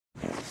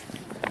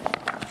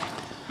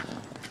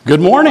Good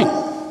morning.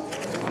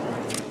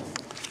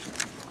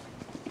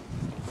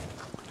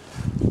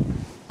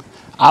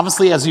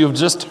 Obviously, as you have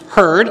just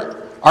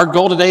heard, our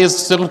goal today is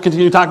still to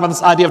continue talking about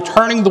this idea of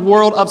turning the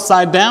world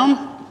upside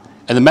down,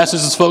 and the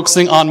message is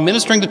focusing on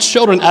ministering to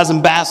children as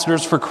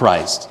ambassadors for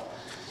Christ.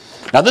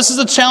 Now, this is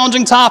a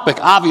challenging topic,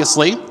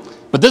 obviously,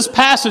 but this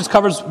passage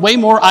covers way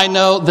more, I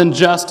know, than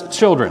just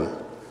children.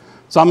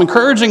 So I'm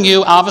encouraging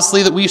you,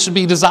 obviously, that we should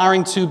be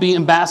desiring to be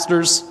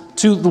ambassadors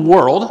to the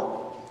world.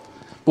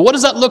 But what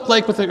does that look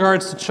like with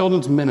regards to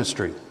children's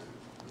ministry?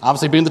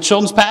 Obviously, being the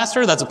children's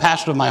pastor, that's a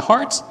passion of my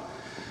heart.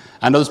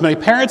 I know there's many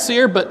parents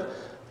here, but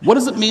what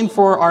does it mean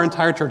for our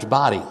entire church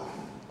body?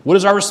 What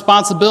is our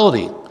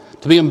responsibility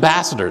to be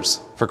ambassadors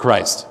for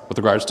Christ with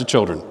regards to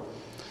children?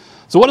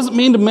 So what does it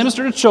mean to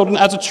minister to children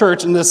as a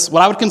church in this,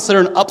 what I would consider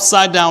an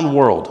upside-down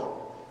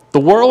world? The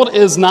world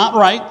is not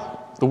right.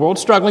 The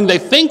world's struggling. They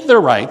think they're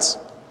right.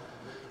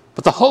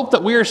 But the hope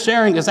that we are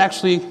sharing is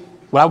actually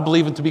what I would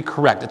believe it to be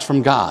correct. It's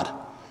from God.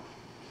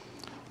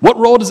 What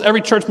role does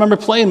every church member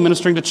play in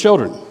ministering to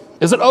children?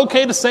 Is it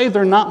okay to say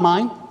they're not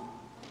mine?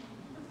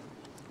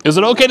 Is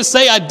it okay to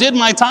say I did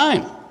my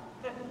time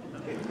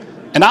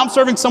and I'm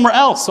serving somewhere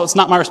else, so it's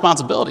not my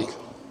responsibility?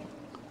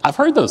 I've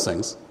heard those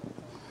things.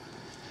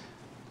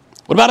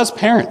 What about as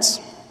parents?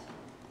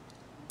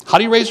 How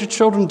do you raise your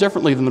children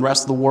differently than the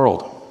rest of the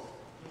world?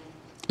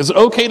 Is it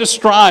okay to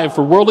strive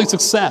for worldly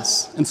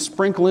success and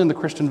sprinkle in the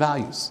Christian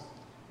values?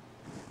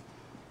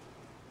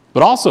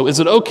 But also, is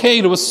it okay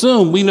to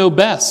assume we know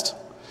best?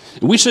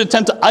 And we should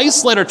attempt to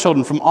isolate our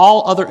children from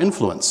all other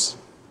influence.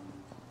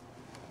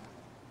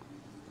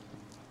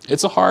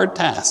 It's a hard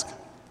task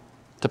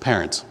to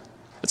parent.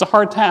 It's a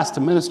hard task to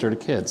minister to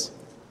kids.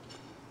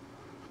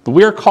 But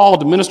we are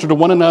called to minister to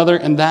one another,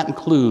 and that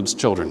includes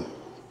children.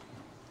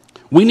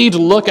 We need to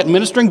look at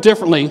ministering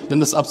differently than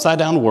this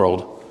upside-down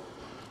world,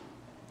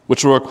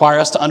 which will require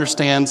us to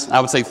understand, I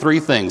would say, three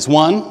things.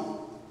 One,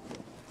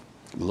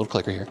 give me a little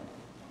clicker here.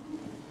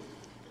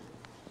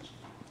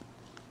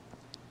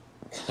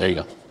 There you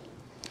go.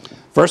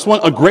 First one,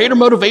 a greater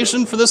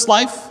motivation for this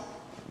life.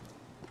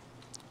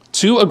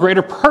 Two, a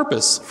greater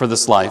purpose for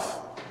this life.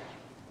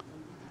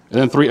 And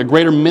then three, a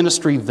greater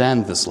ministry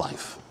than this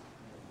life.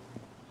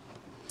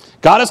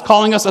 God is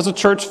calling us as a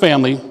church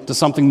family to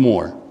something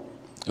more.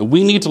 And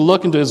we need to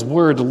look into His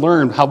Word to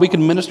learn how we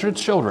can minister to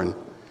children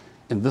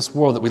in this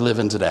world that we live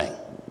in today.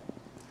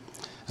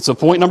 And so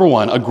point number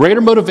one, a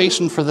greater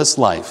motivation for this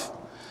life.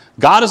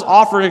 God is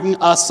offering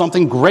us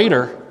something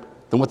greater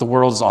than what the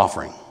world is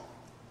offering.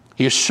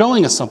 He is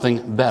showing us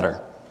something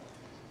better.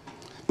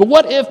 But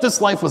what if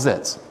this life was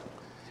it?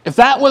 If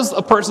that was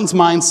a person's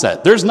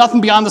mindset, there's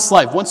nothing beyond this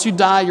life. Once you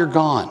die, you're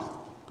gone.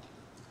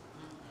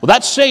 Well,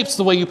 that shapes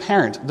the way you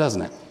parent,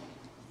 doesn't it?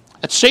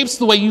 It shapes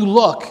the way you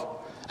look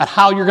at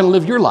how you're going to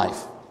live your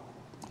life.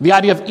 The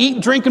idea of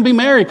eat, drink, and be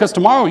merry, because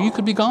tomorrow you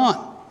could be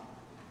gone.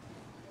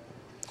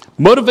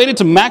 Motivated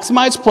to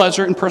maximize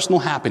pleasure and personal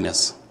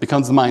happiness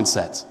becomes the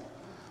mindset.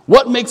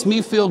 What makes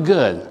me feel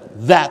good?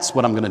 That's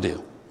what I'm going to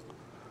do.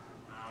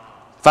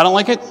 If I don't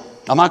like it,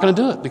 I'm not going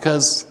to do it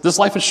because this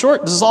life is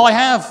short. This is all I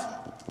have.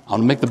 I'm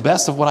going to make the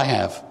best of what I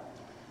have.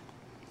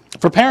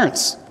 For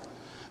parents,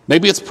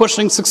 maybe it's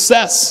pushing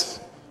success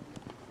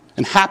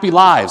and happy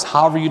lives,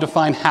 however you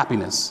define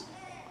happiness.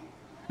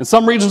 In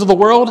some regions of the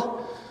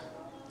world,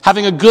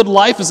 having a good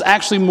life is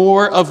actually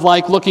more of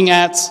like looking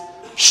at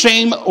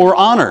shame or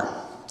honor.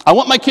 I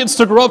want my kids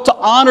to grow up to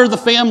honor the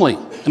family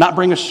and not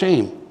bring us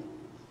shame.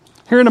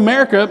 Here in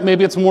America,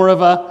 maybe it's more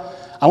of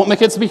I want my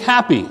kids to be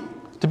happy,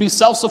 to be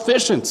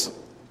self-sufficient,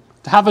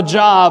 to have a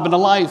job and a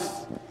life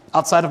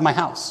outside of my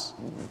house.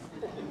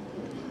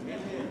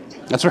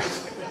 That's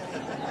right.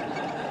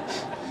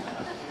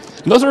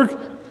 And those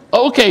are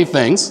okay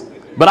things,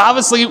 but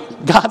obviously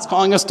God's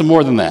calling us to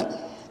more than that.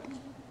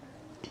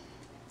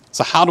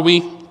 So how do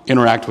we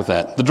interact with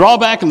that? The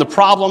drawback and the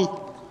problem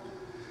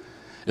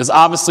is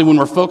obviously when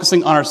we're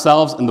focusing on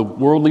ourselves and the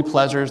worldly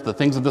pleasures, the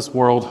things of this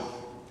world,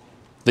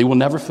 they will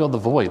never fill the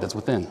void that's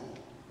within.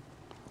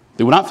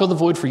 They will not fill the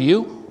void for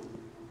you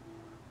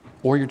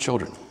or your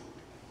children.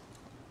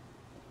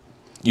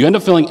 You end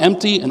up feeling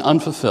empty and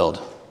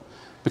unfulfilled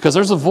because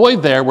there's a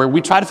void there where we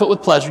try to fill it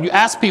with pleasure. You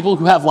ask people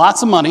who have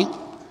lots of money,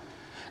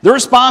 their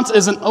response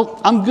isn't, oh,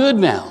 I'm good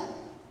now.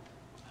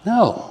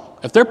 No.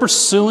 If they're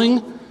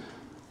pursuing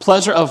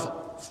pleasure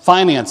of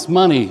finance,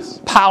 money,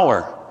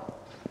 power,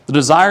 the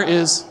desire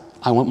is,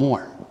 I want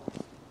more.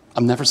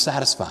 I'm never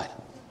satisfied.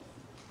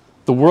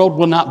 The world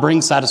will not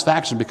bring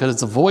satisfaction because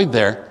it's a void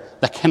there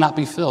that cannot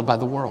be filled by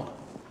the world.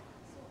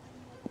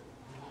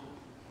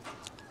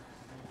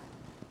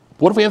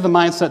 What if we have the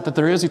mindset that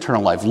there is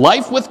eternal life?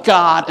 Life with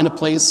God in a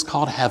place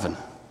called heaven.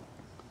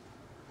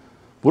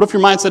 What if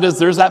your mindset is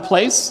there's that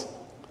place,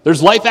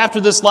 there's life after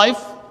this life,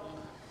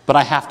 but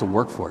I have to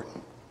work for it.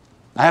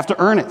 I have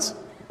to earn it.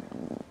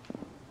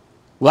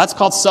 Well, that's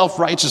called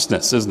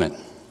self-righteousness, isn't it?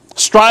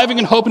 Striving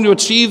and hoping to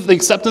achieve the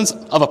acceptance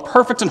of a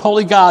perfect and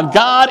holy God.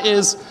 God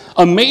is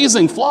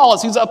amazing,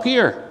 flawless. He's up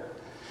here.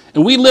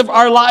 And we live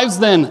our lives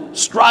then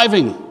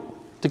striving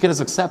to get His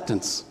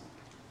acceptance.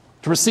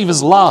 to receive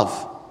his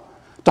love,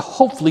 to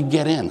hopefully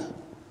get in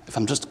if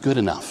I'm just good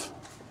enough.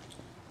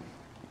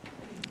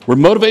 We're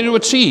motivated to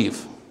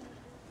achieve,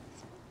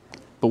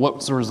 but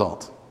what's the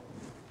result?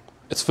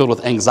 It's filled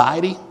with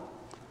anxiety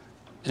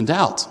and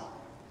doubt.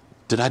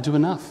 Did I do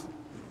enough?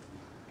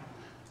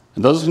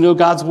 And those who know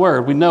God's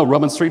word, we know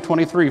Romans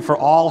 3:23, for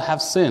all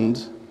have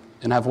sinned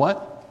and have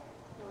what?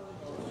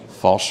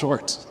 Fall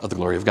short of the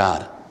glory of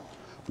God.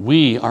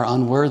 We are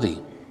unworthy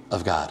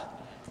of God.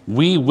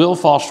 We will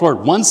fall short.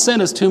 One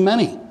sin is too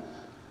many.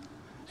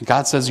 And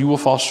God says you will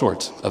fall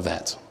short of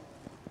that.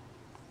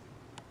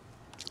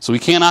 So we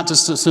cannot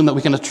just assume that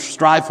we can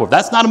strive for it.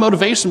 That's not a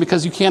motivation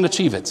because you can't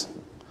achieve it.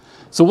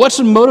 So what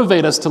should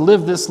motivate us to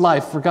live this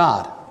life for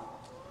God?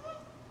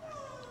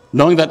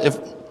 Knowing that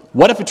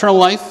what if eternal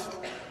life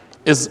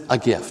is a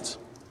gift?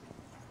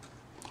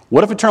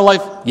 What if eternal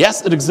life,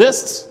 yes, it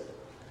exists,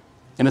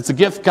 and it's a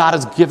gift God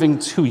is giving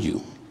to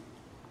you.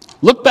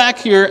 Look back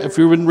here, if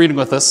you've been reading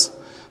with us,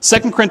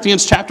 2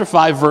 Corinthians chapter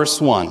 5, verse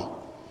 1.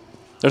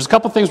 There's a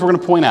couple things we're going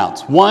to point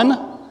out.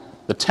 One,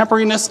 the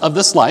temporariness of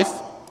this life,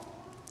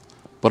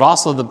 but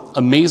also the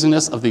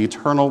amazingness of the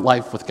eternal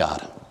life with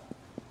God.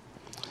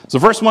 So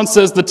verse 1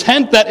 says, the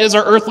tent that is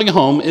our earthly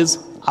home is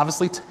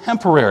obviously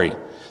temporary.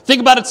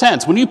 Think about a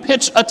tent. When you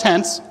pitch a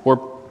tent,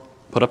 or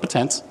put up a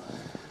tent,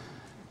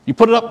 you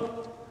put it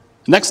up,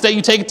 next day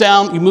you take it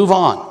down, you move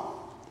on.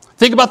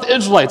 Think about the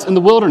Israelites in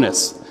the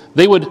wilderness.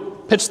 They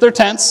would pitch their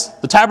tents.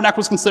 The tabernacle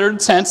was considered a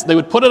tent. They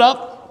would put it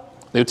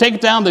up, they would take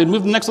it down, they would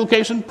move to the next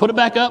location, put it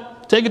back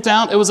up, take it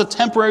down. It was a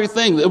temporary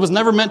thing. It was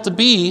never meant to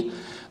be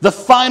the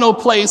final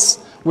place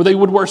where they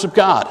would worship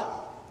God.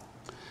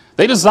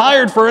 They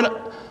desired for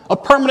a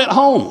permanent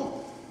home.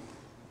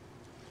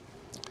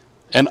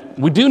 And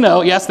we do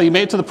know, yes, they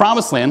made it to the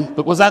promised land,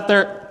 but was that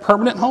their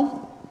permanent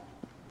home?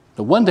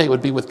 No, one day it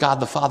would be with God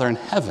the Father in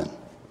heaven.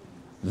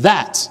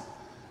 That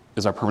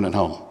is our permanent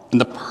home,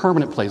 and the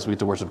permanent place we get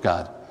to worship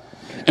God.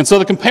 And so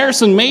the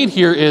comparison made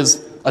here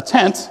is a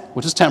tent,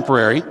 which is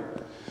temporary,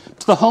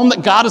 to the home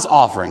that God is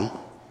offering,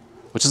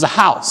 which is a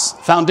house,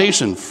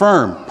 foundation,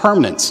 firm,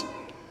 permanent.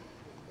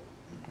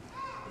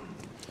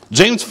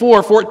 James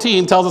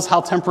 4:14 tells us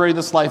how temporary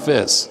this life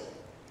is.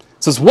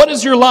 It says, what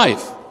is your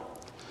life?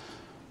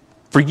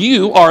 For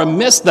you are a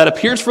mist that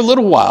appears for a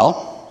little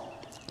while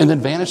and then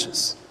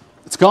vanishes.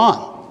 It's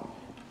gone.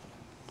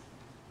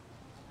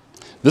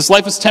 This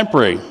life is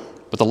temporary,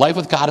 but the life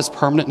with God is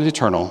permanent and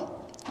eternal.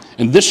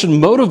 And this should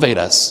motivate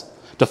us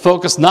to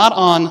focus not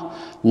on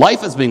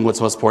life as being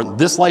what's most important.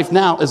 This life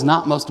now is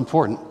not most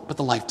important, but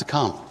the life to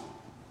come.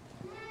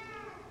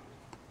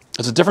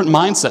 It's a different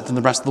mindset than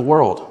the rest of the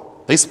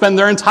world. They spend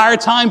their entire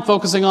time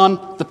focusing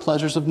on the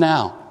pleasures of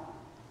now.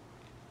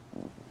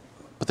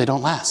 But they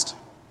don't last,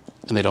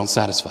 and they don't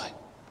satisfy.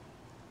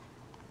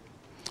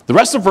 The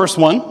rest of verse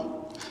 1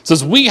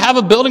 says, we have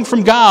a building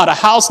from God, a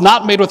house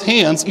not made with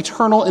hands,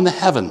 eternal in the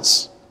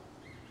heavens.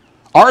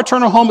 Our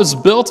eternal home is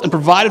built and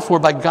provided for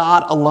by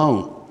God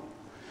alone.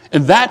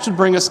 And that should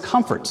bring us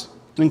comfort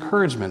and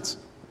encouragement.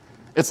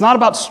 It's not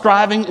about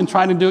striving and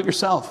trying to do it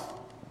yourself.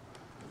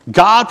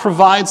 God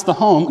provides the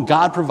home,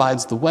 God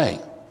provides the way.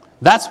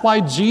 That's why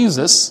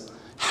Jesus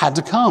had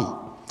to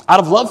come. Out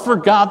of love for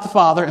God the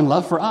Father and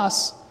love for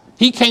us,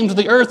 he came to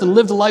the earth and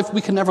lived a life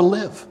we can never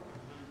live.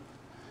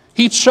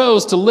 He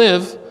chose to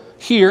live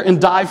here and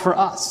die for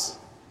us,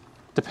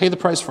 to pay the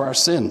price for our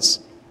sins.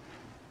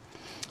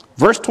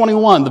 Verse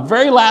 21, the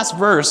very last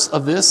verse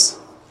of this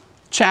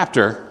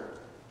chapter,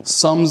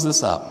 sums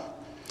this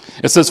up.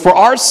 It says, for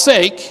our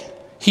sake,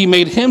 he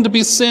made him to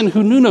be sin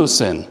who knew no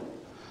sin,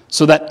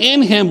 so that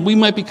in him we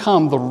might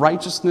become the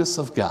righteousness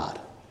of God.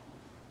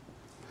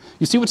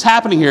 You see what's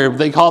happening here?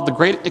 They call it the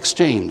great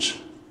exchange.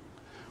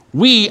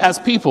 We as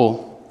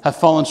people have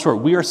fallen short.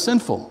 We are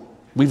sinful.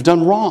 We've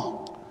done wrong.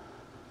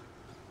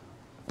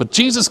 But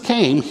Jesus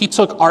came, he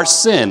took our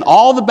sin,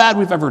 all the bad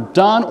we've ever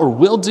done or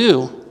will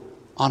do,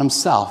 on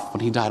himself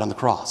when he died on the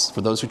cross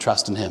for those who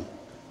trust in him.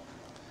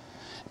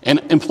 And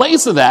in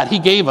place of that, he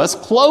gave us,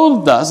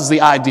 clothed us, is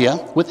the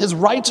idea, with his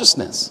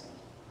righteousness.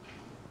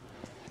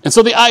 And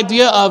so the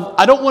idea of,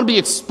 I don't want to be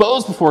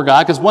exposed before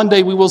God, because one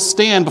day we will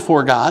stand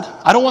before God.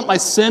 I don't want my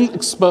sin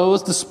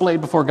exposed,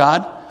 displayed before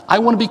God. I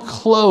want to be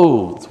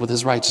clothed with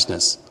his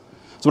righteousness.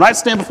 So when I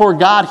stand before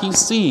God, he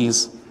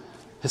sees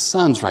his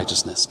son's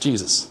righteousness,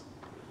 Jesus.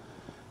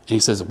 And he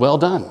says, well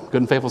done,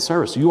 good and faithful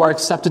service. You are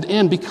accepted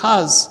in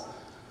because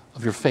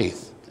of your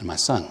faith in my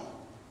son.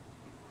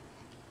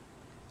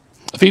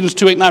 Ephesians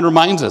 2:8-9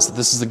 reminds us that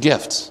this is a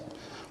gift.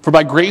 For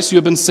by grace you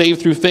have been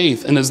saved through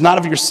faith, and it is not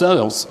of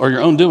yourselves or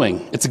your own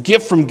doing. It's a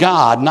gift from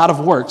God, not of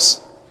works,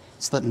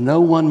 so that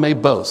no one may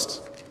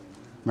boast.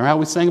 Remember how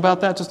we sang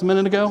about that just a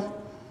minute ago?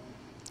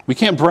 We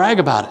can't brag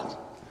about it.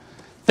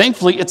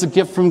 Thankfully, it's a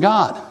gift from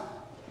God.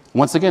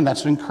 Once again, that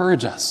should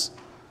encourage us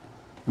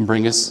and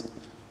bring us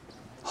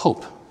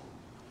hope.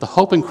 The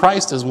hope in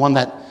Christ is one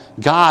that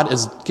God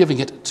is giving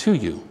it to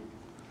you.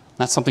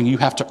 Not something you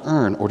have to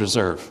earn or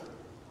deserve.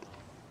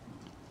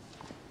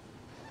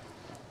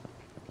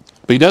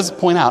 But he does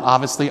point out,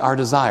 obviously, our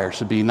desire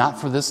should be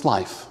not for this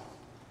life.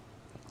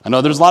 I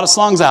know there's a lot of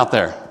songs out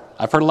there.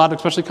 I've heard a lot,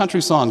 especially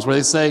country songs, where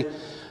they say,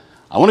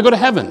 I want to go to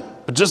heaven,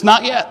 but just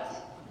not yet.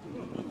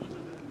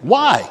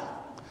 Why?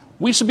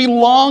 We should be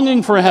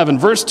longing for heaven.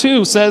 Verse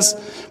 2 says,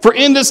 for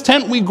in this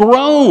tent we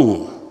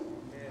groan,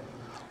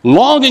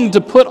 longing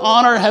to put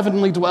on our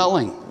heavenly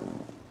dwelling.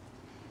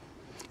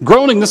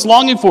 Groaning, this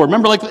longing for,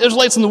 remember like the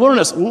Israelites in the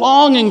wilderness,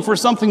 longing for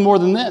something more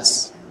than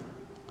this.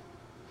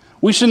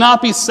 We should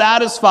not be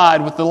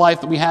satisfied with the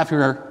life that we have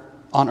here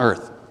on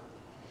earth.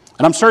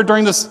 And I'm sure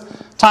during this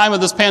time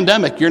of this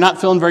pandemic, you're not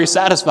feeling very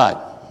satisfied.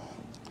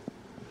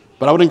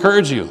 But I would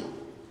encourage you,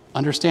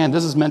 understand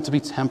this is meant to be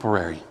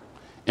temporary,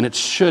 and it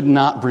should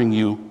not bring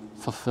you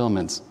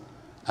fulfillment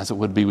as it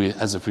would be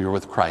as if we were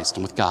with Christ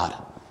and with God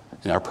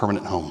in our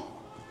permanent home.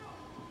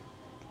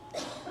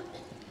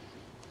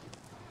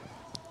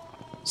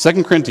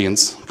 2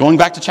 Corinthians, going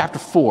back to chapter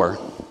 4,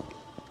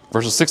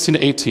 verses 16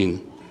 to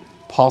 18,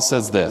 Paul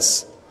says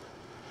this,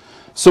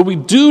 so we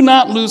do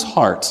not lose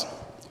heart.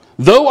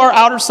 Though our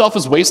outer self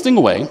is wasting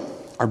away,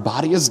 our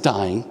body is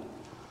dying.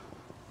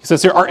 He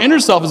says here, our inner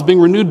self is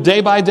being renewed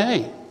day by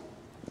day.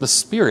 The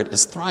spirit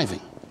is thriving.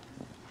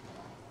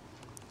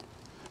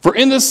 For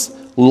in this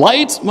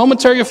light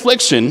momentary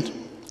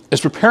affliction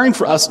is preparing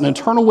for us an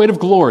eternal weight of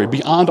glory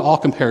beyond all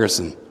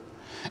comparison,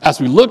 as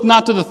we look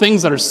not to the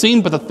things that are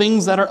seen, but the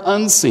things that are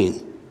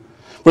unseen.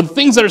 For the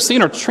things that are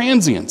seen are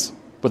transient,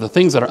 but the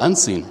things that are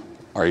unseen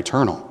are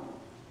eternal.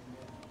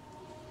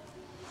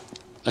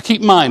 Now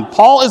keep in mind,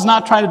 Paul is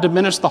not trying to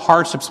diminish the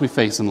hardships we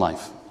face in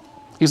life.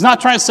 He's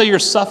not trying to say your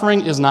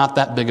suffering is not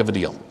that big of a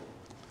deal.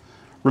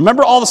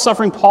 Remember all the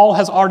suffering Paul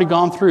has already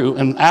gone through,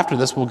 and after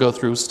this we'll go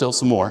through still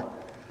some more.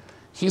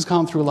 He's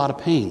gone through a lot of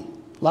pain,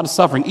 a lot of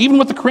suffering, even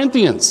with the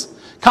Corinthians,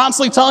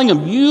 constantly telling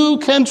them, you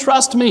can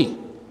trust me.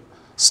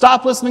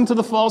 Stop listening to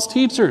the false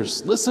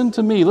teachers. Listen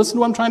to me. Listen to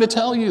what I'm trying to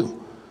tell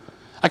you.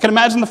 I can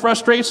imagine the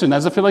frustration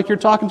as I feel like you're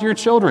talking to your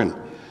children.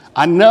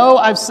 I know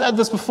I've said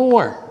this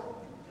before.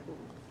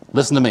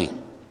 Listen to me.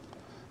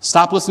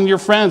 Stop listening to your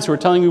friends who are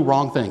telling you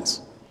wrong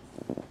things.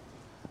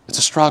 It's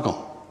a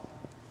struggle.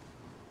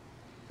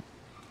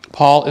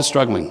 Paul is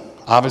struggling,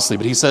 obviously,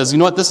 but he says, you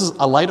know what? This is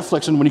a light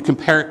affliction when you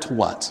compare it to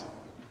what?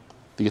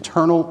 The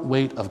eternal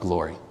weight of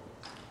glory.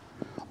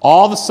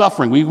 All the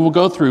suffering we will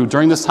go through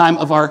during this time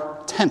of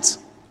our tent,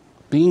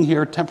 being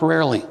here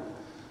temporarily,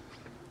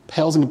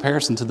 pales in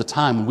comparison to the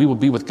time when we will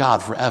be with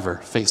God forever,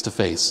 face to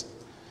face,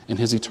 in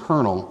his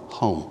eternal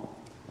home.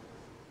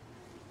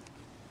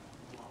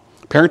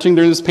 Parenting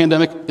during this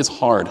pandemic is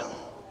hard.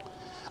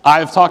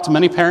 I've talked to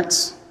many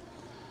parents.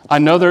 I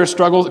know there are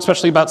struggles,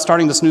 especially about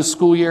starting this new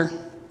school year.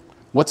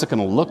 What's it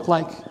going to look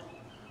like?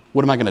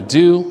 What am I going to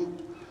do?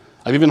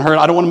 I've even heard,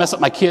 I don't want to mess up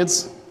my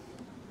kids.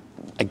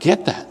 I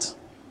get that.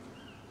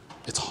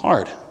 It's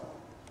hard.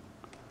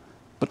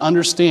 But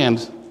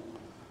understand,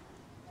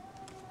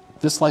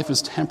 this life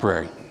is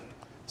temporary.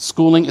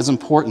 Schooling is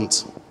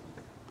important.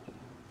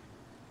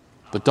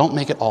 But don't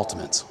make it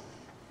ultimate.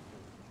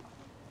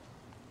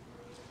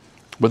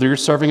 Whether you're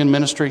serving in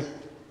ministry,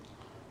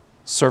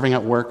 serving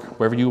at work,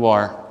 wherever you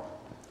are,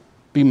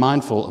 be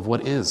mindful of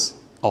what is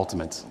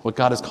ultimate, what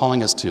God is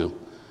calling us to.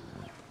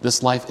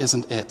 This life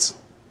isn't it.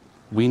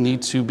 We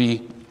need to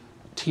be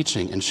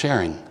teaching and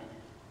sharing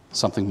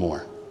something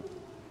more.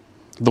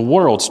 The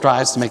world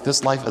strives to make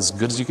this life as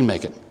good as you can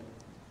make it.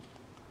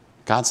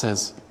 God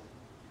says,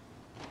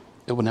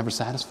 it will never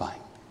satisfy.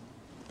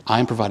 I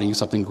am providing you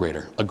something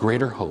greater, a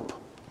greater hope.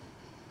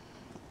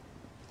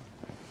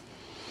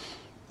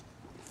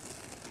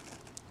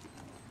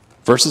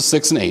 Verses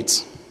 6 and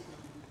 8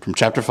 from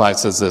chapter 5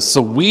 says this,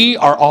 so we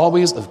are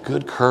always of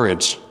good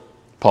courage,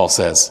 Paul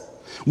says.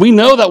 We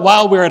know that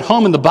while we're at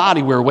home in the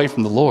body, we're away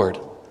from the Lord,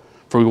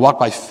 for we walk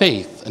by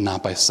faith and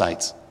not by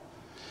sight.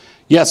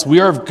 Yes, we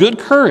are of good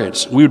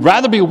courage. We would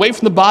rather be away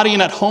from the body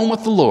and at home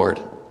with the Lord.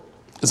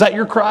 Is that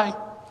your cry?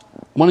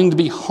 Wanting to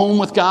be home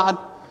with God?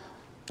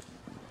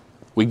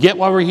 We get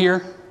why we're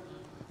here.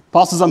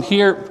 Paul says, I'm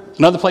here.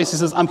 Another place he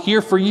says, I'm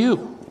here for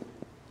you,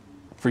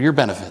 for your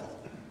benefit.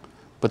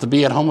 But to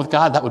be at home with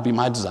God, that would be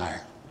my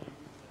desire.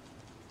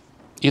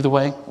 Either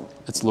way,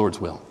 it's the Lord's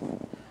will.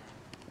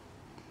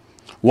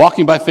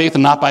 Walking by faith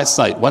and not by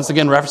sight. Once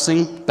again,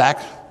 referencing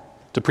back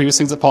to previous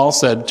things that Paul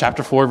said,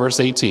 chapter 4, verse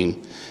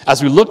 18.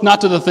 As we look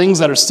not to the things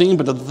that are seen,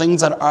 but to the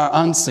things that are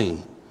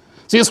unseen.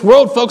 See, this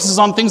world focuses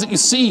on things that you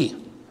see.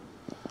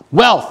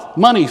 Wealth,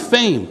 money,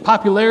 fame,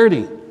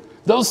 popularity.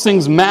 Those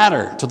things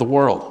matter to the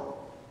world.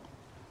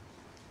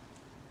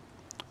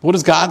 What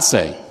does God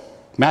say?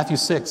 Matthew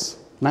 6,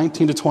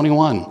 19 to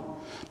 21.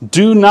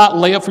 Do not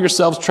lay up for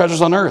yourselves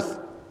treasures on earth,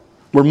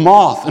 where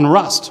moth and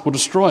rust will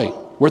destroy,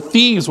 where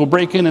thieves will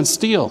break in and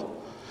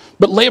steal.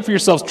 But lay up for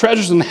yourselves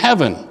treasures in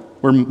heaven,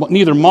 where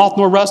neither moth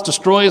nor rust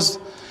destroys,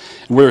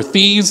 where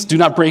thieves do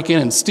not break in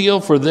and steal,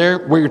 for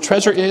there, where your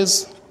treasure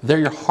is, there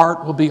your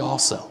heart will be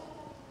also.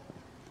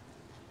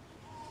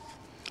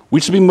 We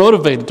should be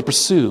motivated to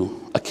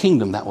pursue a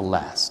kingdom that will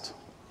last.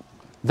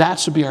 That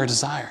should be our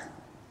desire.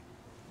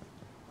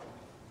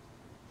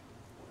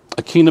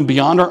 A kingdom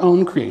beyond our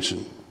own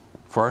creation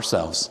for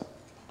ourselves,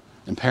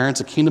 And parents,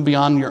 a kingdom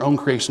beyond your own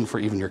creation for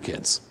even your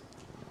kids.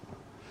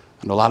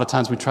 And a lot of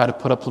times we try to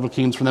put up little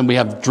kingdoms for them. We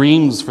have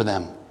dreams for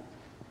them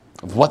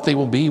of what they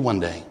will be one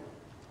day.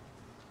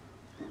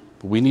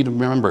 But we need to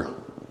remember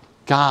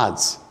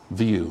God's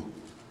view,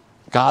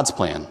 God's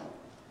plan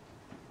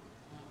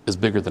is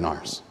bigger than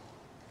ours.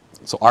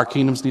 So our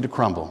kingdoms need to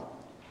crumble,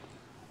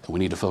 and we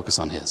need to focus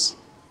on His.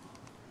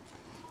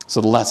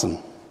 So the lesson.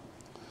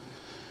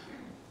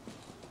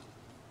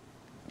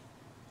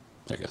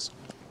 There it goes.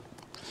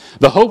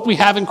 The hope we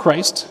have in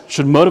Christ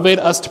should motivate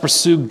us to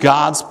pursue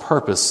God's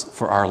purpose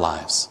for our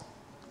lives.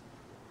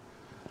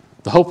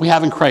 The hope we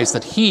have in Christ,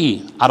 that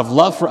He, out of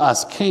love for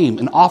us, came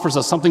and offers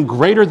us something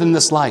greater than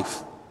this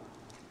life.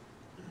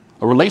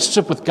 A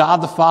relationship with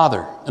God the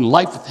Father and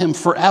life with Him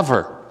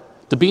forever,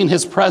 to be in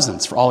His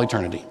presence for all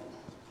eternity.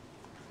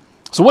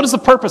 So what is the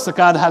purpose that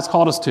God has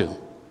called us to? Well,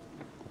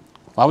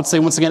 I would say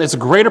once again, it's a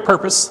greater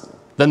purpose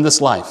than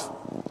this life.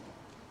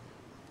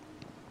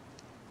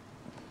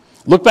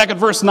 Look back at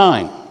verse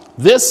 9.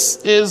 This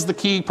is the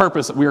key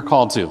purpose that we are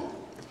called to.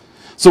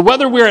 So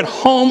whether we're at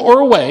home or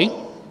away,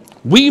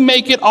 we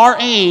make it our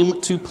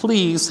aim to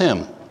please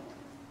Him.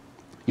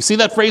 You see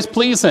that phrase,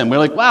 please Him? We're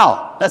like,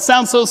 wow, that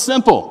sounds so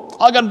simple.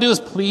 All I got to do is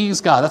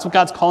please God. That's what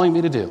God's calling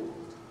me to do.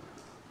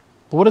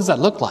 But what does that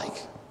look like?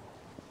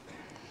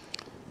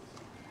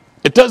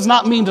 It does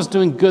not mean just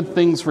doing good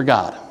things for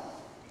God.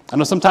 I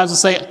know sometimes I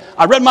say,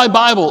 I read my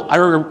Bible,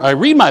 I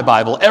read my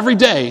Bible every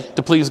day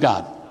to please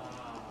God.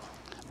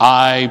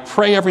 I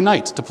pray every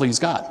night to please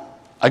God.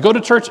 I go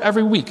to church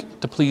every week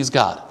to please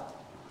God.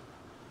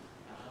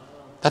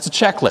 That's a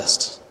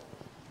checklist.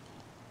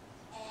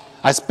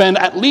 I spend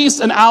at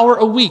least an hour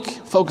a week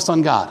focused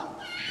on God.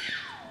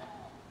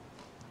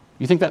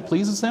 You think that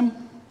pleases Him?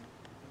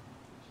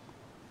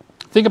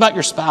 Think about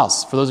your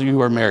spouse, for those of you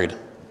who are married.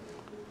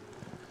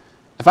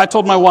 If I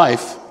told my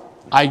wife,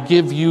 I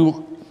give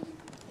you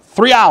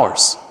 3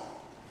 hours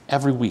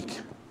every week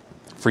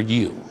for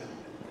you,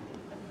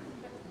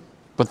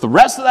 but the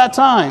rest of that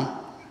time,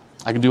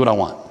 I can do what I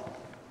want.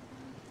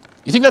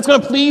 You think that's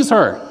going to please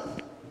her,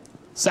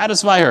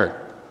 satisfy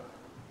her,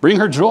 bring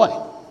her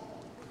joy?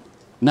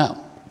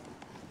 No.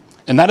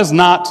 And that is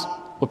not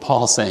what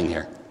Paul is saying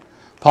here.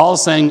 Paul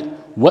is saying,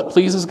 what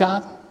pleases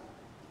God?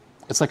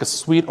 It's like a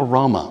sweet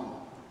aroma.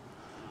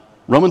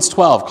 Romans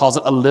 12 calls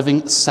it a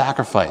living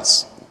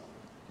sacrifice.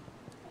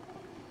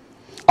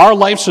 Our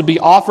life should be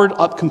offered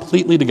up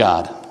completely to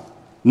God,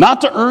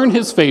 not to earn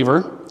His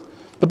favor,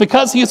 but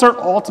because He is our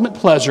ultimate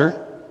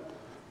pleasure,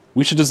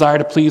 we should desire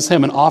to please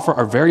Him and offer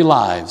our very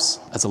lives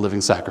as a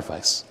living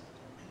sacrifice.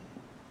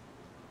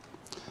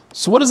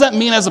 So what does that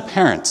mean as a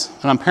parent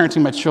when I'm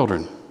parenting my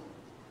children?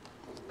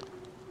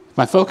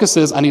 My focus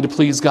is I need to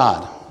please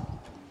God.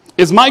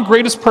 Is my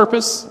greatest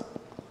purpose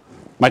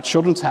my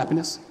children's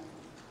happiness?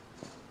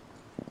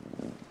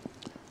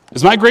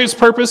 Is my greatest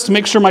purpose to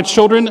make sure my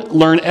children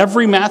learn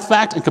every math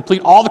fact and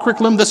complete all the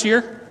curriculum this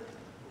year?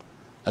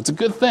 That's a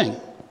good thing,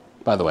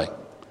 by the way.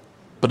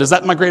 But is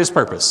that my greatest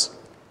purpose?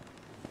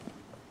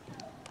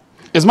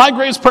 Is my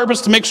greatest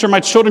purpose to make sure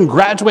my children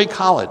graduate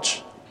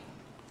college,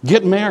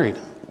 get married,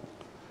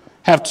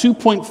 have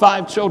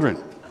 2.5 children,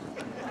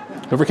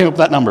 whoever came up with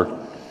that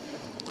number,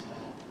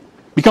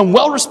 become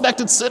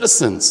well-respected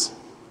citizens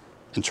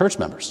and church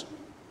members?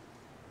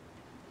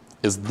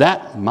 Is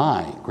that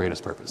my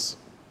greatest purpose?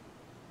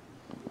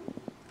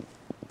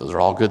 Those are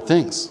all good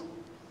things.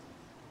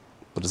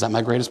 But is that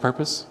my greatest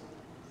purpose?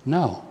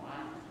 No.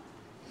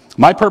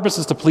 My purpose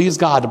is to please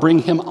God, to bring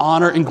Him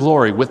honor and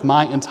glory with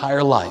my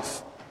entire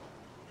life.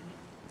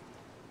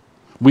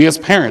 We as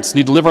parents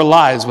need to live our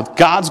lives with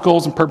God's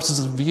goals and purposes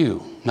in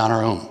view, not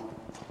our own.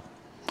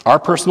 Our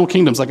personal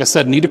kingdoms, like I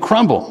said, need to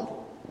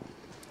crumble.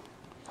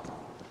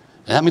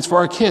 And that means for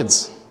our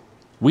kids,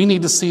 we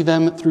need to see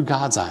them through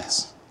God's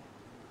eyes.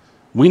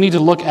 We need to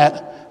look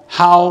at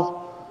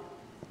how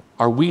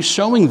are we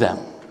showing them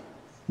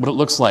what it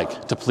looks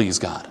like to please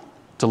God,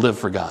 to live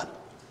for God,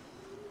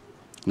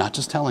 not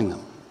just telling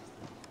them.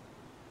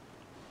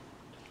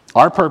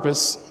 Our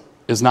purpose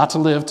is not to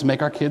live to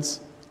make our kids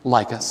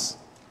like us,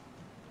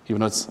 even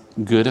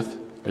though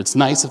it's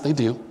nice if they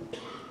do.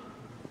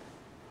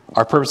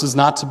 Our purpose is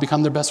not to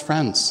become their best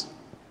friends.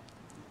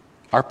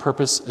 Our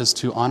purpose is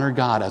to honor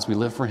God as we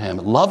live for Him,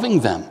 loving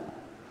them,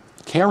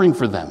 caring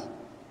for them,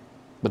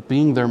 but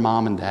being their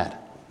mom and dad.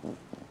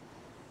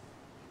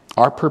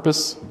 Our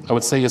purpose, I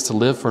would say, is to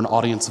live for an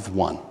audience of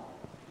one.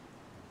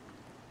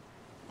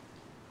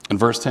 And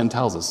verse 10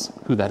 tells us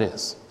who that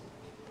is.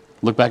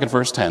 Look back at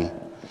verse 10.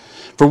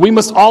 For we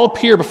must all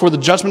appear before the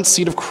judgment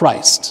seat of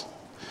Christ,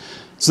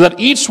 so that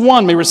each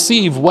one may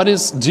receive what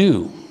is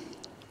due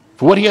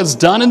for what he has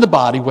done in the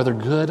body, whether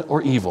good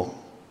or evil.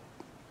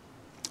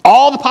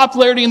 All the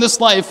popularity in this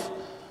life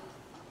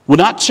will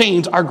not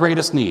change our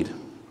greatest need,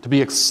 to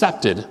be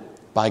accepted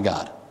by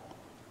God.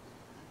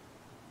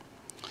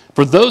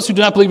 For those who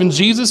do not believe in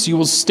Jesus, you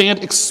will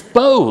stand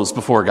exposed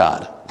before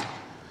God.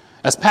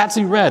 As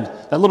Patsy read,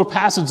 that little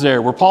passage there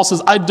where Paul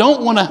says, I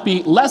don't want to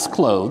be less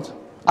clothed.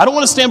 I don't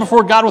want to stand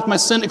before God with my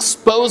sin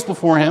exposed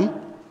before Him.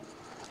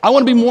 I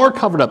want to be more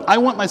covered up. I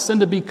want my sin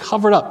to be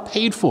covered up,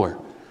 paid for.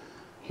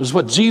 Which is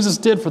what Jesus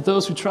did for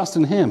those who trust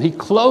in him. He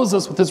clothes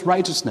us with his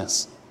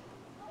righteousness.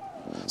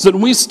 So that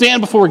when we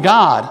stand before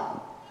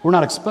God, we're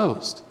not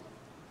exposed.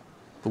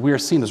 But we are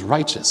seen as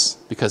righteous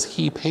because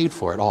he paid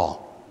for it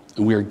all.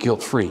 And we are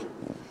guilt-free.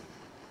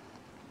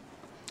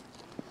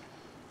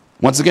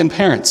 Once again,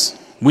 parents,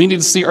 we need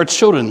to see our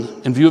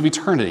children in view of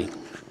eternity,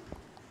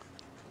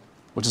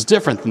 which is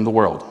different than the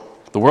world.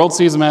 The world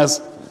sees them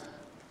as,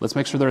 let's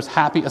make sure they're as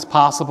happy as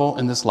possible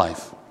in this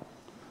life.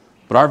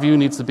 But our view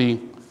needs to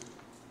be,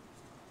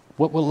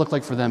 what will it look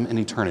like for them in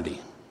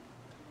eternity?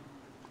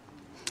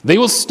 They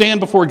will stand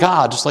before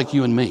God just like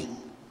you and me.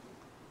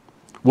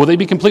 Will they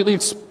be completely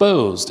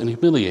exposed and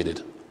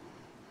humiliated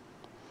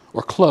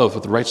or clothed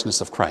with the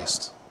righteousness of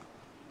Christ?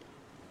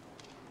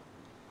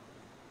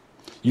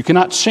 You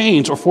cannot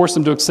change or force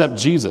them to accept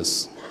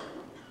Jesus,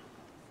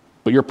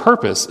 but your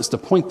purpose is to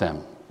point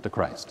them to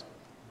Christ.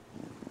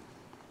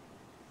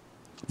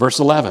 Verse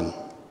 11,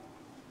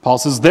 Paul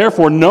says,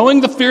 therefore, knowing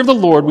the fear of the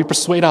Lord, we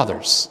persuade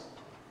others.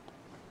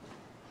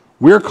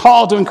 We are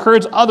called to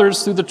encourage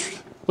others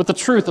with the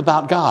truth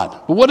about God.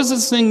 But what does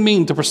this thing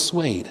mean, to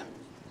persuade?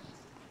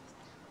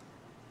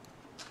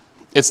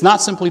 It's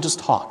not simply just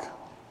talk.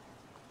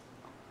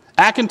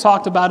 Akin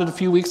talked about it a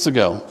few weeks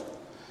ago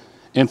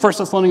in 1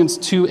 Thessalonians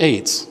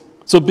 2:8.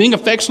 So being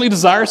affectionately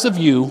desirous of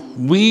you,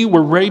 we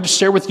were ready to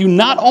share with you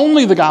not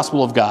only the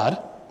gospel of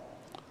God,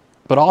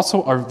 but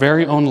also our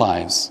very own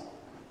lives,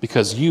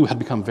 because you had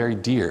become very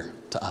dear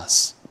to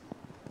us.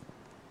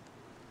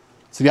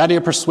 So the idea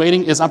of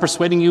persuading is I'm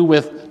persuading you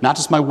with not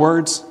just my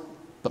words,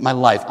 but my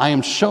life. I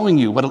am showing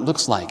you what it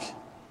looks like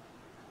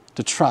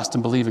to trust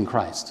and believe in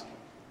Christ.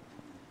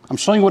 I'm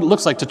showing you what it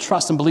looks like to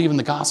trust and believe in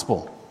the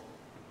gospel.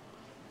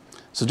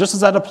 So just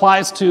as that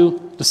applies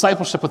to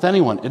discipleship with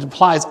anyone, it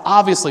applies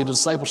obviously to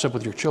discipleship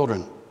with your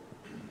children.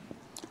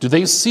 Do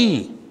they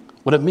see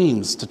what it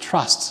means to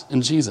trust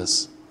in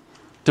Jesus,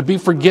 to be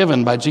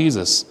forgiven by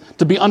Jesus,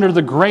 to be under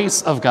the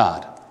grace of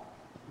God,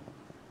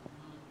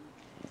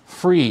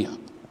 free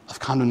of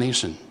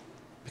condemnation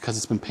because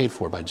it's been paid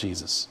for by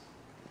Jesus?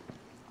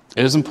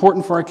 It is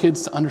important for our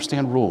kids to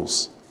understand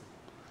rules.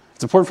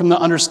 It's important for them to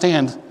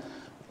understand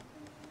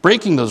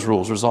breaking those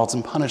rules results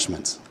in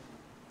punishment.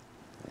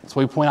 That's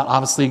why we point out,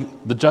 obviously,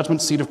 the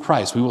judgment seat of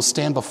Christ. We will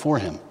stand before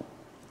him.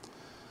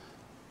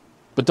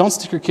 But don't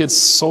stick your kids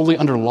solely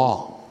under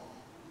law,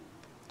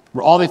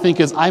 where all they think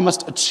is, I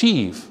must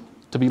achieve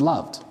to be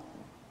loved.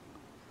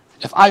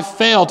 If I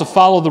fail to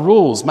follow the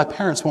rules, my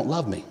parents won't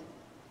love me.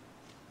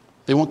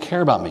 They won't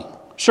care about me.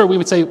 Sure, we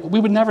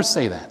would never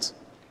say that.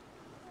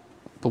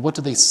 But what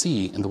do they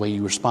see in the way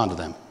you respond to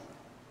them?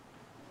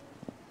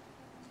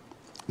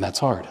 And that's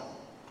hard.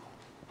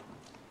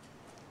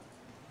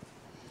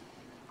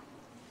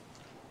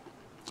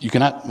 You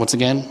cannot, once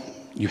again,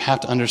 you have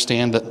to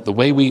understand that the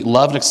way we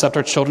love and accept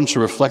our children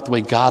should reflect the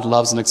way God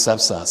loves and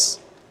accepts us.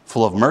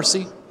 Full of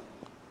mercy,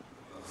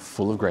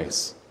 full of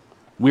grace.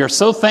 We are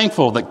so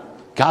thankful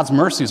that God's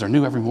mercies are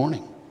new every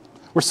morning.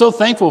 We're so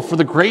thankful for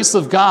the grace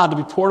of God to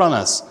be poured on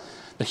us,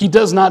 that he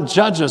does not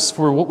judge us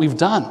for what we've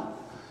done,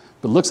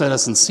 but looks at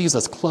us and sees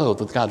us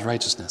clothed with God's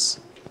righteousness.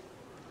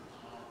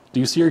 Do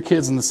you see your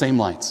kids in the same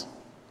light,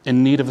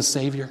 in need of a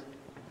Savior?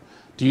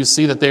 Do you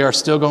see that they are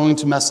still going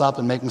to mess up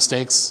and make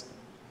mistakes?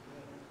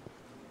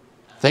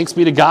 Thanks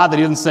be to God that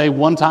he didn't say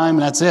one time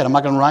and that's it. I'm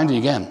not going to remind you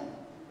again.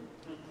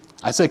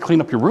 I say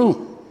clean up your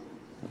room.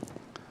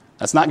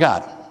 That's not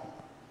God.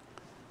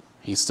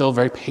 He's still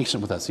very patient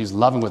with us. He's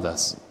loving with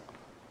us.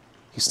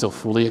 He's still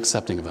fully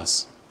accepting of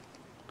us.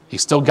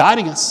 He's still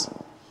guiding us,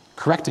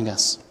 correcting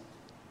us.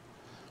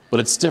 But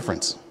it's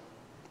different.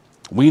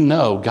 We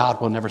know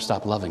God will never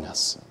stop loving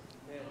us.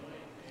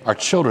 Our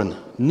children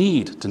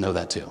need to know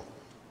that too.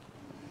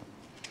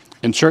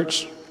 In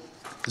church,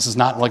 this is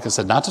not, like I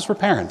said, not just for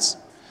parents.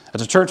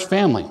 As a church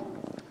family,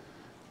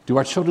 do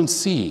our children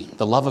see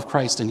the love of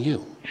Christ in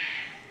you?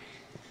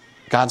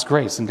 God's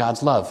grace and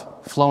God's love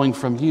flowing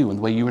from you and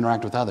the way you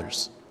interact with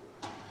others.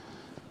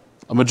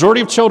 A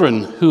majority of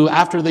children who,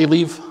 after they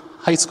leave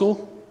high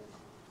school,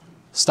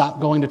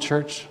 stop going to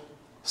church,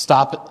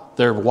 stop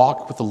their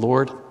walk with the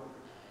Lord.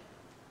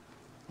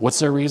 What's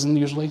their reason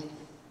usually?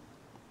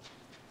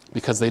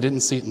 Because they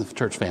didn't see it in the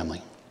church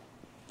family.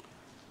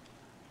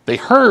 They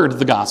heard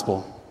the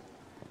gospel,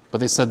 but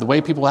they said the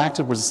way people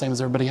acted was the same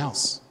as everybody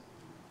else.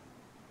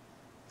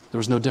 There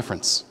was no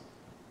difference.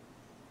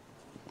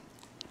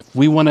 If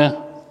we want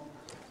to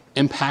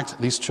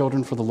impact these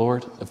children for the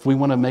Lord, if we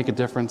want to make a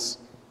difference,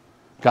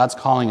 God's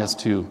calling us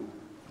to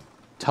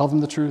tell them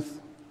the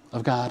truth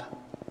of God,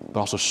 but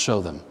also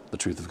show them the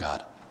truth of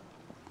God.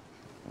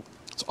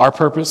 So our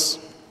purpose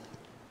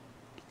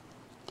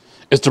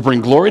is to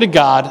bring glory to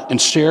God and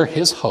share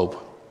his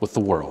hope with the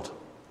world,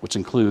 which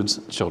includes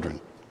children.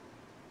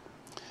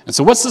 And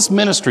so what's this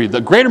ministry,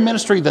 the greater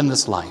ministry than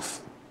this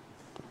life?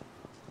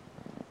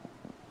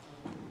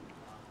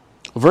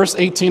 Verse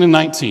 18 and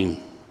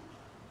 19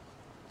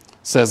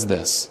 says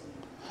this: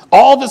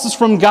 all this is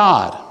from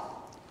God,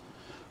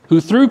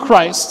 who through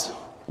Christ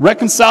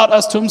reconciled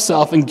us to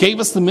himself, and gave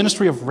us the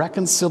ministry of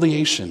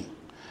reconciliation.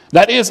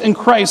 That is, in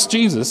Christ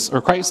Jesus,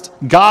 or Christ,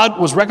 God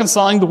was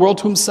reconciling the world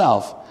to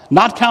himself,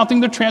 not counting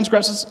their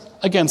transgressions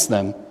against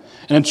them,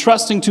 and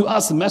entrusting to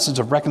us the message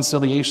of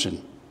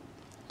reconciliation.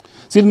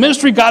 See, the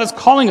ministry God is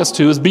calling us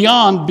to is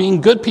beyond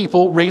being good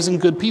people, raising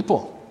good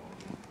people.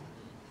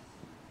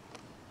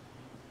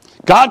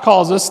 God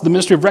calls us the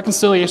ministry of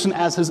reconciliation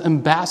as his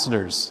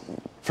ambassadors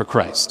for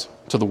Christ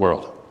to the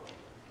world.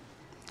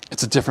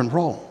 It's a different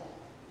role.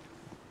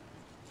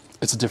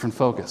 It's a different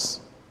focus.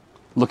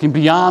 Looking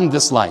beyond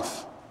this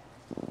life.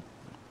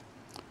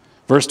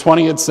 Verse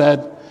 20, it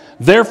said,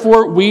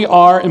 "Therefore we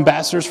are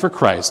ambassadors for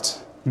Christ,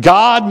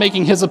 God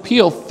making his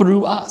appeal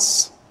through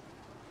us.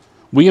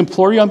 We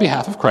implore you on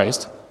behalf of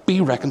Christ, be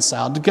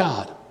reconciled to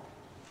God."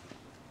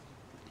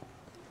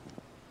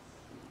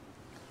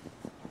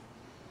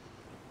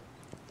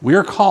 We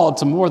are called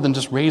to more than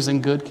just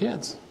raising good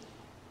kids.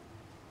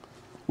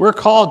 We're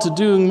called to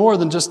doing more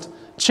than just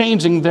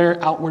changing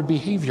their outward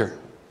behavior.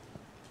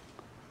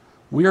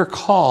 We are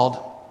called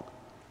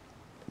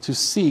to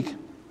seek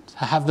to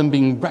have them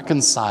being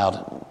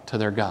reconciled to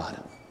their God.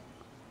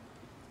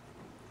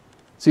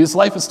 See, this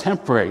life is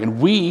temporary, and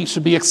we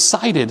should be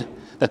excited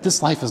that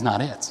this life is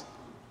not it.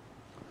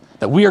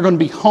 That we are going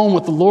to be home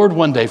with the Lord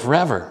one day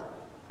forever.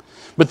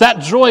 But that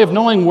joy of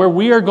knowing where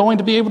we are going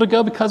to be able to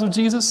go because of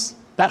Jesus,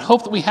 that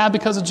hope that we have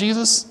because of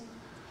Jesus,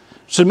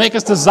 should make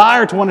us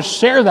desire to want to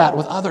share that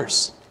with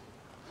others,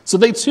 so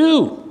they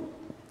too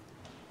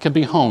can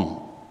be home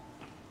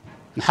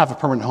and have a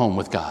permanent home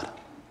with God.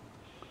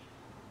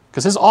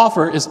 Because his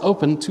offer is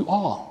open to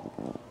all.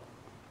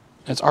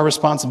 It's our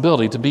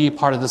responsibility to be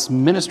part of this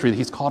ministry that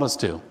he's called us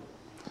to.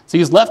 See,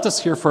 he's left us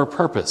here for a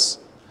purpose.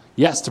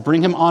 Yes, to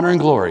bring him honor and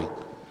glory,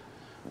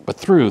 but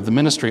through the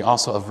ministry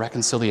also of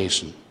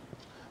reconciliation.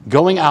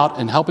 Going out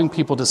and helping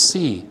people to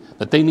see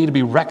that they need to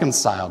be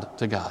reconciled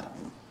to God.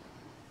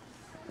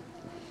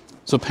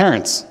 So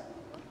parents,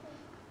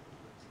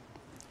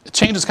 it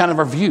changes kind of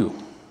our view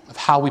of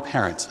how we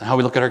parent and how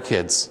we look at our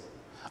kids.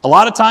 A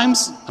lot of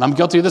times, and I'm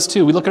guilty of this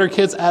too, we look at our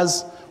kids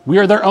as we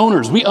are their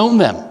owners. We own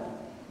them.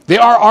 They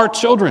are our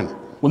children.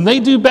 When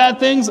they do bad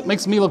things, it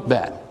makes me look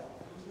bad.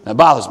 That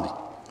bothers me.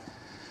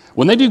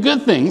 When they do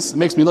good things, it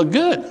makes me look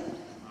good.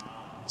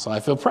 So I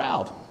feel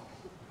proud.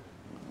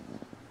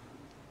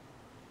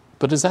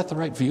 But is that the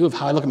right view of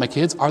how I look at my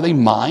kids? Are they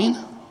mine?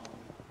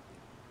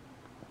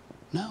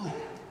 No.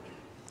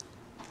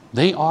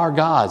 They are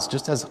God's,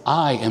 just as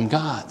I am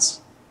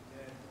God's.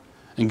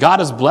 And God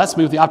has blessed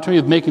me with the opportunity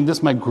of making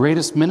this my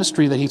greatest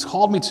ministry that he's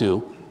called me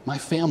to, my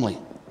family.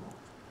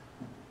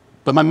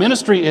 But my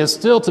ministry is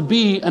still to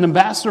be an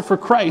ambassador for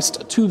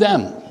Christ to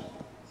them.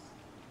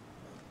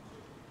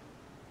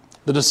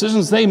 The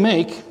decisions they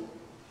make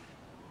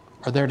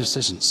are their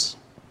decisions,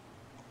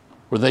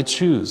 whether they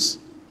choose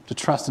to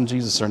trust in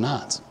Jesus or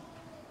not.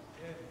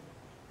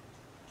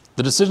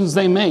 The decisions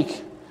they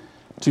make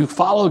to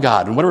follow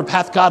God and whatever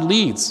path God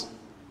leads,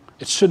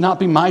 it should not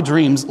be my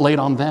dreams laid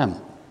on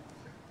them.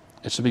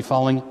 It should be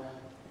following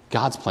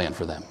God's plan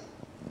for them.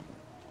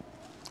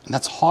 And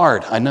that's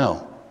hard, I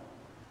know.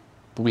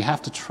 But we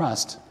have to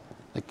trust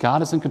that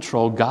God is in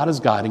control, God is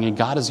guiding, and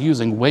God is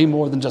using way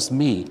more than just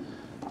me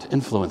to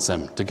influence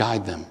them, to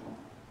guide them.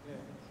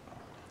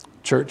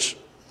 Church,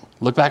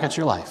 look back at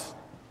your life.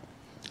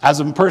 As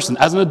a person,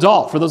 as an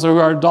adult, for those who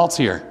are adults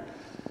here,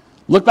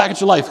 look back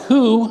at your life.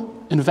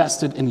 Who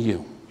invested in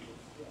you?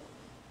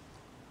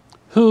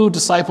 Who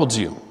discipled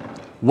you?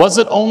 Was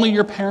it only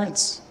your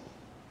parents?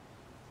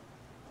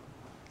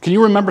 Can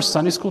you remember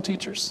Sunday school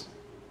teachers?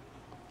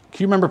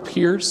 Can you remember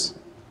peers?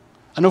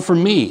 I know for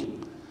me,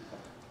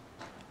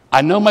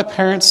 I know my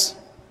parents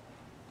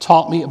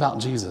taught me about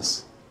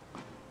Jesus,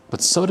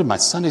 but so did my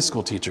Sunday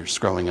school teachers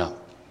growing up.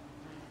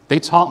 They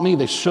taught me,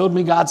 they showed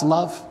me God's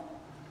love.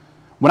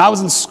 When I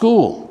was in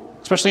school,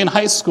 especially in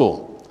high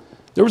school,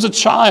 there was a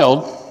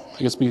child, I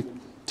guess be a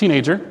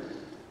teenager,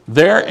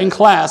 there in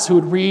class who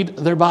would read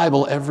their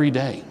Bible every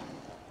day.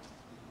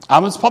 I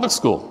was in public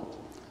school.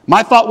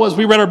 My thought was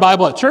we read our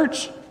Bible at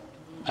church,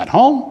 at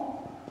home,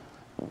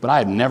 but I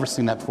had never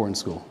seen that before in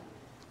school.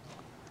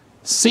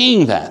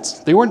 Seeing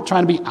that, they weren't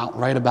trying to be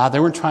outright about it. They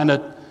weren't trying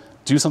to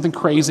do something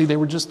crazy. They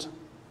were just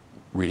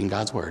reading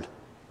God's word.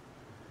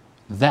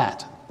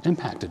 That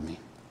impacted me.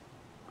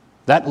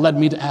 That led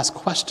me to ask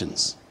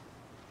questions.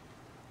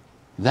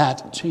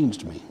 That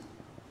changed me.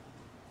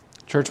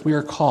 Church, we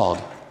are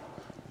called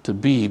to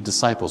be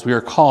disciples. We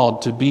are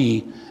called to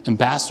be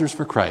ambassadors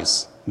for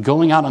Christ,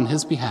 going out on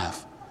his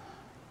behalf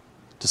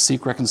to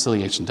seek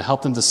reconciliation, to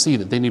help them to see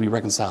that they need to be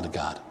reconciled to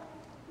God.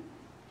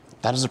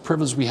 That is a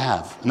privilege we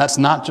have. And that's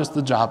not just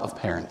the job of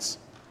parents.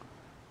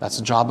 That's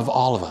the job of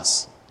all of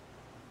us.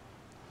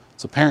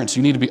 So parents,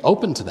 you need to be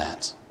open to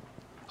that,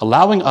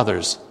 allowing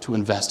others to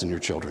invest in your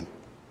children,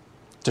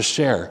 to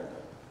share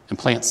and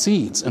plant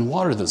seeds and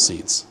water those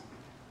seeds.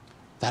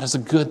 That is a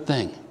good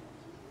thing.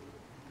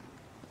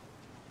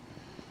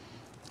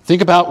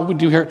 Think about what we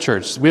do here at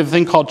church. We have a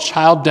thing called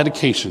child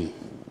dedication.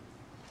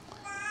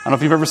 I don't know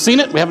if you've ever seen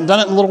it. We haven't done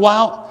it in a little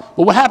while.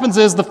 Well, what happens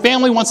is the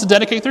family wants to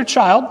dedicate their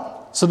child,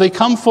 so they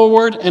come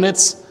forward, and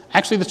it's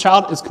actually the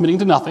child is committing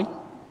to nothing.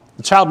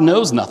 The child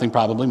knows nothing,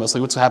 probably,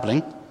 mostly what's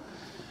happening.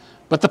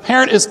 But the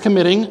parent is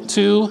committing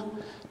to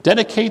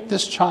dedicate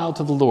this child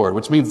to the Lord,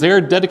 which means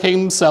they're dedicating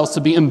themselves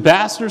to be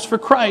ambassadors for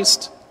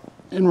Christ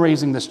in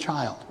raising this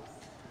child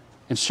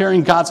and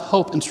sharing God's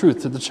hope and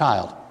truth to the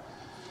child.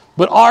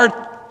 But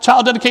our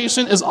child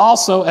dedication is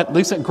also, at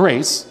least at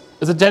Grace,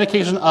 is a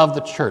dedication of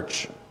the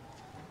church.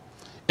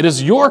 It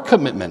is your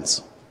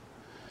commitment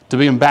to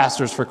be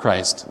ambassadors for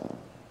Christ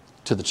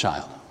to the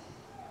child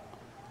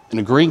and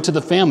agreeing to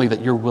the family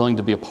that you're willing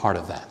to be a part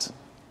of that.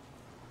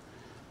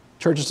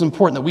 Church, it's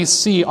important that we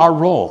see our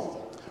role.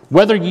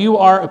 Whether you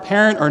are a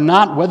parent or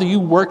not, whether you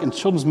work in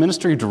children's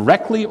ministry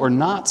directly or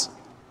not,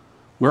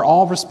 we're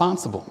all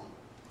responsible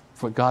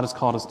for what God has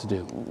called us to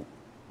do.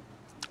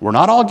 We're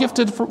not all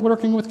gifted for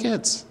working with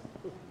kids,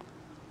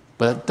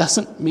 but it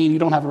doesn't mean you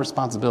don't have a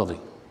responsibility.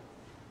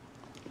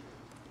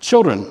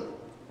 Children,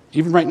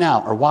 even right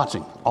now, are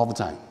watching all the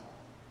time.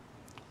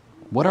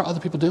 What are other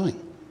people doing?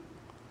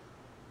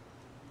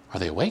 Are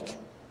they awake?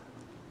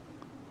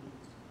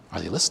 Are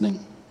they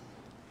listening?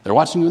 They're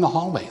watching you in the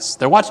hallways.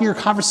 They're watching your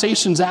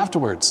conversations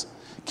afterwards.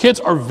 Kids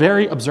are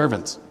very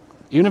observant.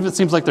 Even if it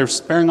seems like they're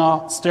staring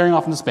off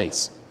into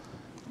space,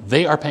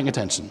 they are paying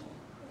attention.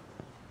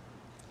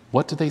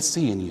 What do they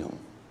see in you?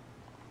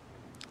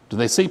 Do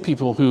they see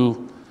people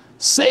who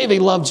say they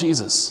love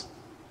Jesus,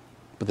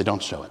 but they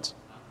don't show it?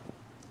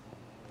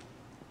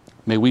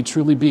 May we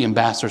truly be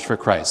ambassadors for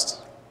Christ.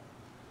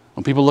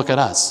 When people look at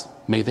us,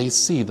 may they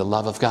see the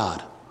love of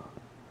God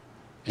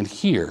and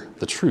hear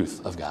the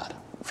truth of God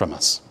from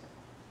us.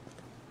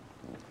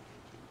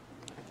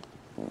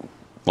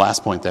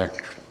 Last point there.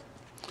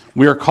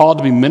 We are called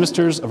to be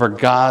ministers of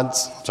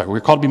God's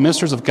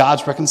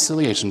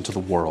reconciliation to the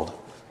world.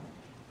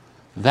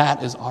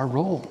 That is our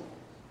role.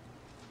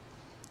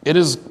 It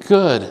is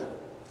good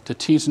to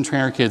teach and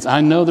train our kids. I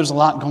know there's a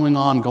lot going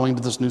on going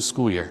to this new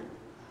school year.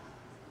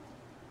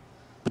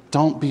 But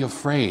don't be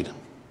afraid.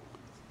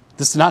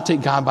 This did not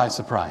take God by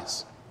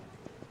surprise.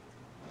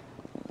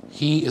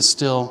 He is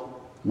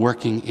still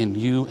working in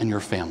you and your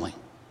family.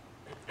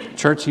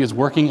 Church, He is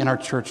working in our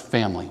church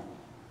family.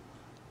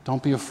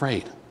 Don't be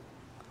afraid.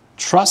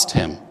 Trust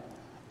Him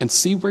and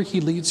see where He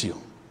leads you.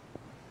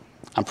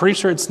 I'm pretty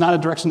sure it's not a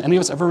direction any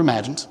of us ever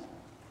imagined,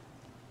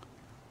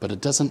 but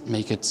it doesn't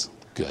make it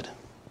good.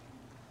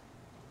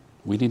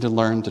 We need to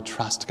learn to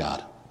trust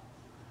God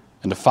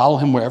and to follow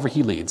Him wherever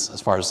He leads. As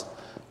far as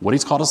what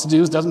He's called us to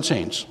do doesn't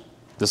change.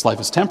 This life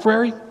is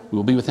temporary. We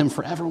will be with Him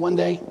forever one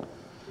day.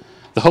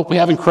 The hope we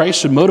have in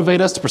Christ should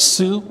motivate us to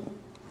pursue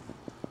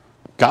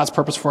God's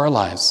purpose for our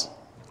lives.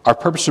 Our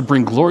purpose should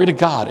bring glory to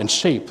God and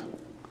shape.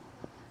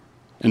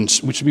 And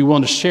we should be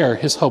willing to share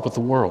His hope with the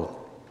world.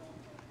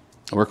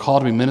 And we're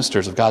called to be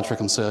ministers of God's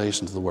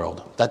reconciliation to the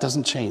world. That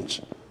doesn't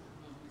change.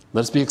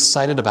 Let us be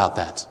excited about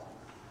that.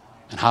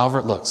 And however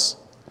it looks.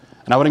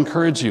 And I would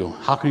encourage you,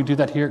 how can you do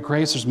that here at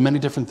Grace? There's many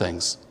different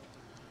things.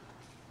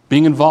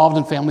 Being involved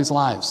in families'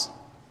 lives.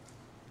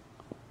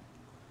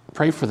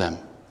 Pray for them.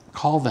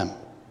 Call them.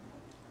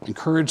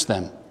 Encourage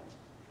them.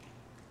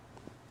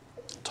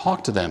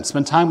 Talk to them.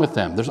 Spend time with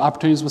them. There's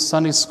opportunities with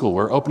Sunday school.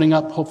 We're opening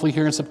up, hopefully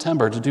here in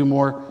September, to do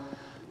more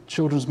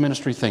children's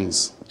ministry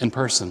things in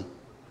person.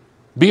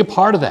 Be a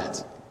part of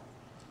that.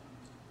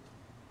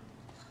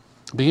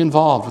 Be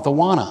involved with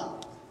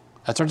Awana.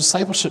 That's our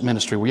discipleship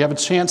ministry. We have a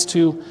chance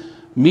to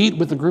meet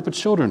with a group of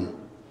children,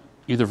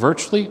 either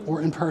virtually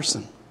or in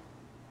person.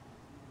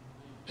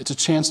 It's a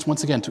chance,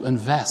 once again, to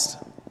invest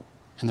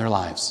in their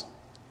lives,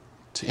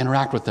 to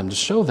interact with them, to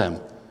show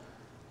them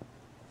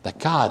that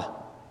God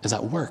is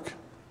at work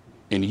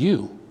in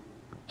you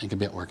and can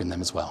be at work in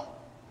them as well.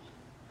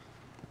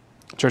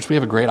 Church, we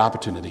have a great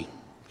opportunity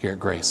here at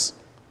Grace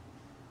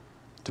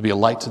to be a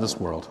light to this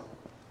world.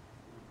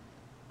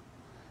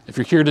 If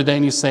you're here today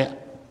and you say,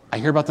 I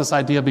hear about this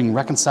idea of being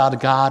reconciled to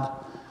God,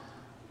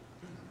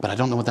 but I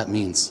don't know what that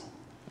means.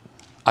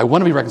 I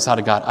want to be reconciled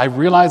to God. I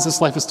realize this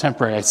life is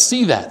temporary. I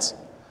see that.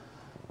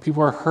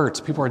 People are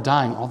hurt. People are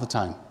dying all the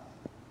time.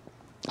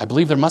 I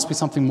believe there must be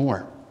something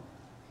more.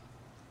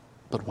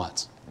 But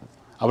what?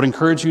 I would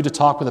encourage you to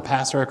talk with a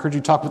pastor. I encourage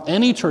you to talk with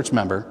any church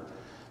member,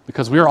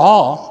 because we are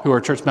all, who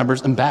are church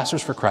members,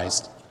 ambassadors for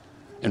Christ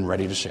and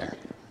ready to share.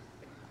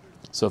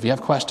 So if you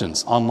have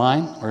questions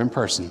online or in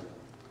person,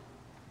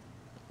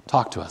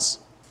 talk to us.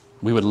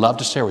 We would love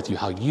to share with you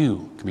how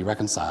you can be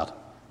reconciled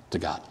to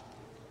God.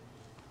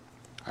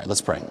 All right,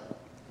 let's pray.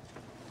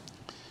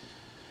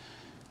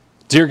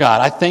 Dear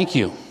God, I thank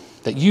you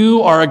that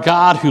you are a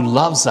God who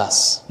loves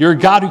us. You're a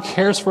God who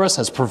cares for us,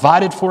 has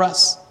provided for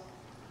us.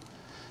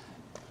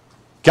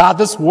 God,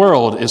 this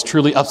world is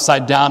truly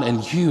upside down,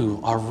 and you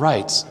are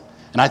right.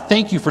 And I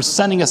thank you for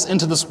sending us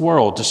into this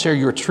world to share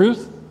your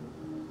truth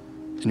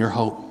and your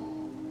hope.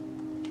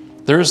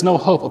 There is no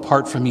hope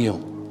apart from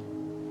you.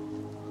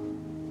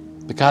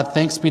 But God,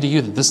 thanks be to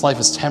you that this life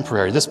is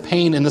temporary. This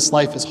pain in this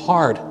life is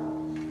hard,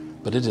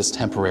 but it is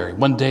temporary.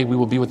 One day we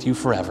will be with you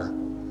forever,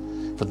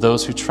 for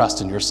those who trust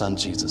in your Son,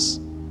 Jesus.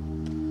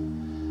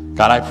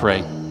 God, I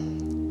pray,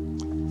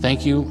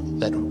 thank you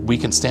that we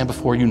can stand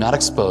before you not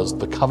exposed,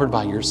 but covered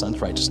by your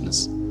Son's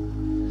righteousness.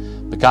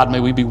 But God, may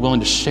we be willing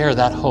to share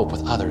that hope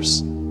with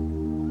others.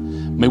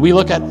 May we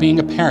look at being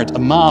a parent, a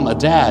mom, a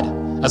dad,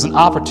 as an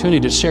opportunity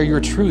to share your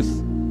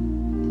truth,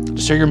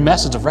 to share your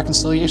message of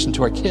reconciliation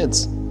to our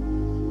kids.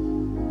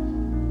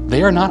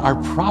 They are not our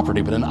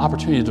property, but an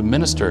opportunity to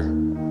minister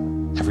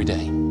every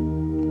day.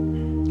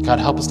 God,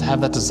 help us to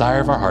have that desire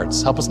of our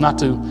hearts. Help us not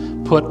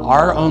to put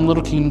our own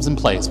little kingdoms in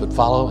place, but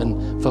follow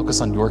and focus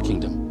on your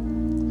kingdom.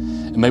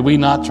 And may we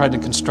not try to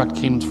construct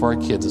kingdoms for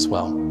our kids as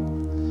well,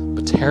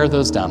 but tear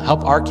those down.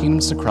 Help our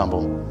kingdoms to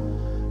crumble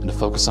and to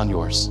focus on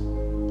yours.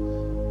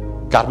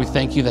 God, we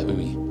thank you that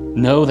we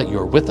know that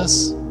you're with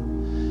us.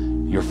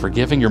 You're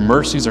forgiving. Your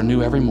mercies are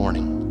new every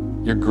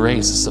morning. Your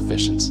grace is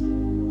sufficient.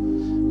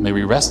 May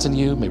we rest in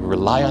you. May we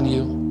rely on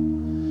you.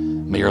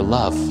 May your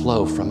love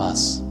flow from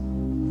us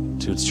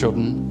to its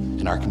children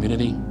in our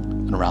community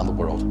and around the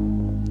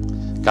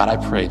world. God, I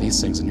pray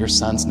these things in your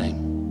Son's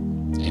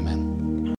name. Amen.